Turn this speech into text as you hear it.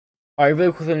Alright,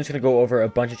 really quickly, I'm just going to go over a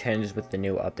bunch of changes with the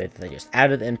new update that they just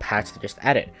added and patch they just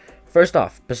added. First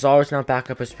off, BAZAAR is now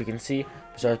back up, as we can see.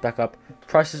 BAZAAR is back up.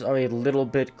 Prices are a little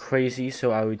bit crazy,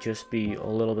 so I would just be a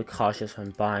little bit cautious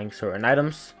when buying certain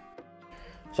items.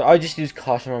 So I just use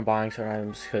caution when buying certain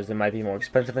items because they might be more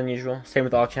expensive than usual. Same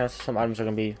with auction houses. Some items are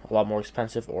going to be a lot more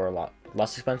expensive or a lot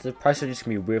less expensive. Prices are just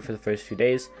going to be weird for the first few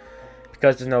days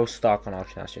because there's no stock on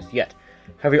auction houses yet.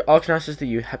 However, your auction houses that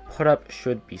you have put up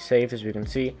should be saved, as we can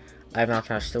see. I have an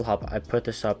auction house still up. I put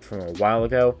this up from a while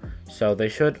ago, so they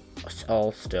should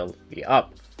all still be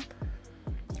up.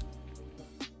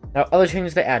 Now, other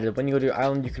changes they added: when you go to your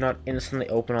island, you cannot instantly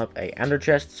open up a ender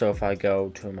chest. So if I go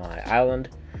to my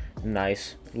island,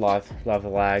 nice, love the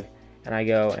lag, and I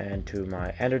go into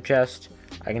my ender chest,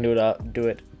 I can do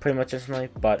it pretty much instantly,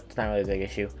 but it's not really a big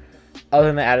issue. Other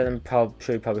than they added, I'm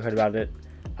sure you probably heard about it.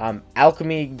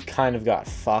 Alchemy kind of got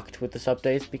fucked with this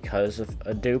update because of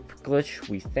a dupe glitch,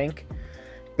 we think.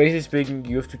 Basically speaking,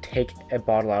 you have to take a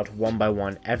bottle out one by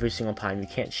one every single time. You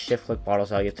can't shift click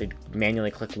bottles out. You have to manually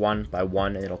click one by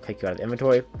one and it'll kick you out of the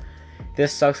inventory.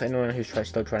 This sucks for anyone who's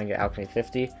still trying to get Alchemy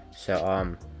 50,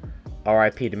 so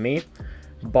RIP to me,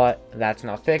 but that's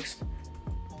not fixed.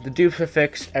 The dupes are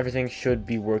fixed. Everything should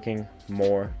be working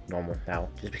more normal now.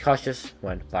 Just be cautious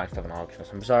when buying stuff on auction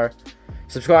and BAZAAR.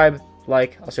 Subscribe,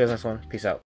 like. I'll see you in the next one. Peace out.